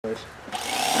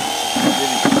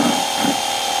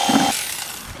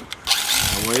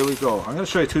go. I'm going to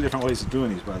show you two different ways of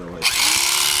doing these, by the way.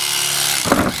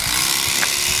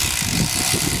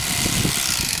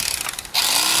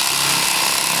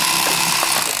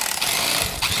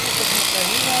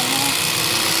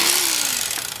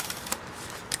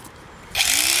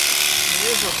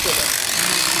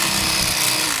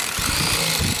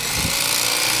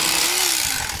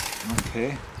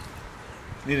 Okay.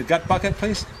 Need a gut bucket,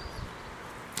 please?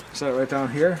 Set it right down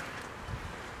here.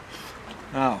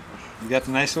 Now, you got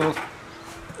the nice little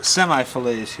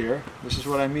semi-fillets here. This is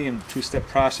what I mean, two-step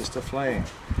process to filleting.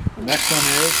 The next one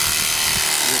is,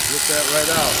 just whip that right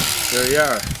out. There you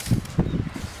are.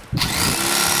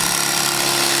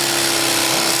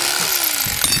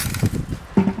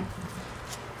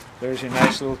 There's your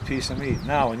nice little piece of meat.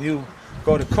 Now, when you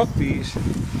go to cook these,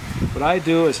 what I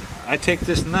do is I take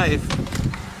this knife,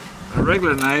 a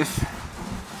regular knife,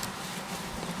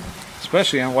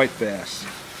 especially on white bass.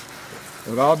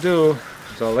 What I'll do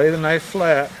is I'll lay the knife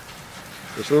flat.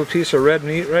 This little piece of red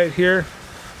meat right here,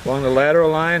 along the lateral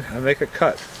line, I make a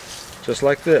cut, just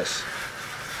like this.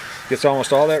 Gets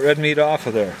almost all that red meat off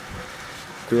of there.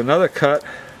 Do another cut,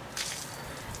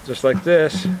 just like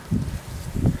this.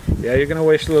 Yeah, you're going to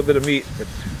waste a little bit of meat, but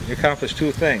you accomplish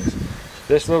two things.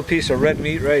 This little piece of red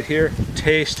meat right here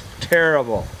tastes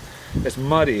terrible. It's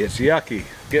muddy, it's yucky.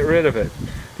 Get rid of it.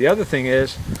 The other thing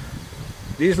is,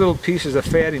 these little pieces of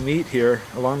fatty meat here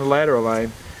along the lateral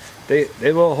line, they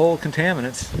will hold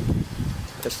contaminants.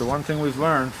 That's the one thing we've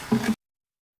learned.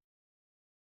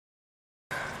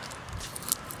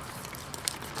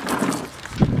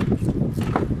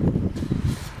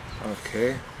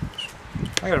 Okay,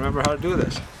 I gotta remember how to do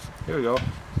this. Here we go.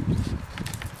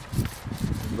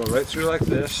 Go right through like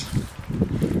this.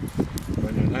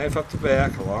 Run your knife up the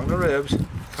back along the ribs.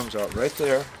 Comes out right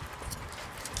there.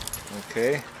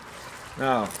 Okay.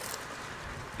 Now,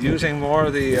 using more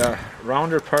of the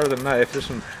rounder part of the knife, this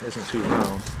one isn't too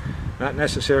round, not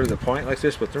necessarily the point like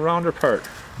this, but the rounder part.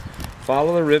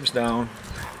 Follow the ribs down,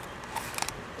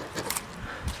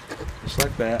 just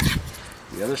like that.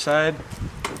 The other side.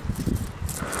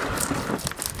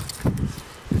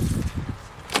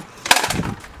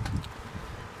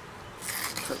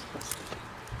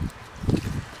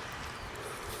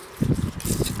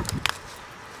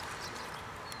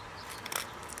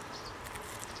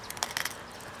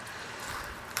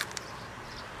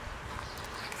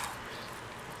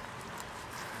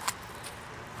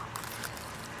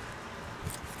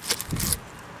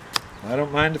 I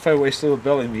don't mind if I waste a little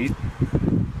belly meat.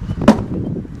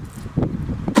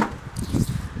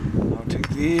 I'll take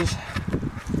these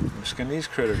and skin these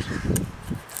critters.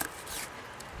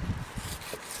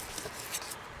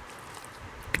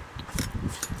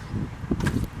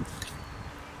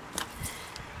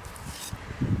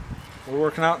 We're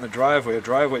working out in the driveway. The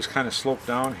driveway's kind of sloped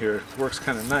down here. It works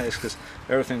kind of nice because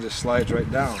everything just slides right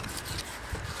down.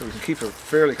 So we can keep a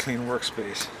fairly clean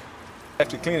workspace.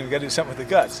 After cleaning, we got to do something with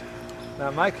the guts. Now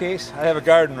in my case, I have a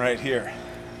garden right here.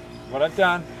 What I've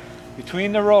done,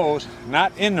 between the rows,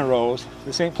 not in the rows,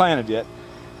 this ain't planted yet,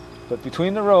 but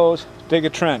between the rows, dig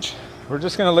a trench. We're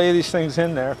just going to lay these things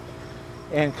in there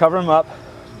and cover them up,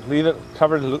 leave it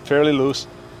covered fairly loose.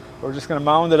 We're just going to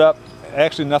mound it up.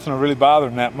 Actually, nothing will really bother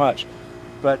them that much.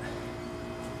 But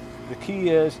the key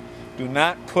is, do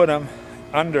not put them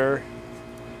under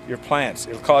your plants.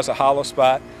 It'll cause a hollow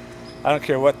spot. I don't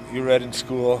care what you read in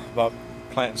school about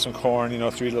planting some corn, you know,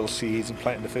 3 little seeds and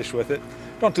planting the fish with it.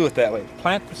 Don't do it that way.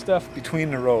 Plant the stuff between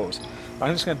the rows.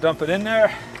 I'm just going to dump it in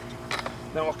there,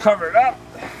 then we'll cover it up.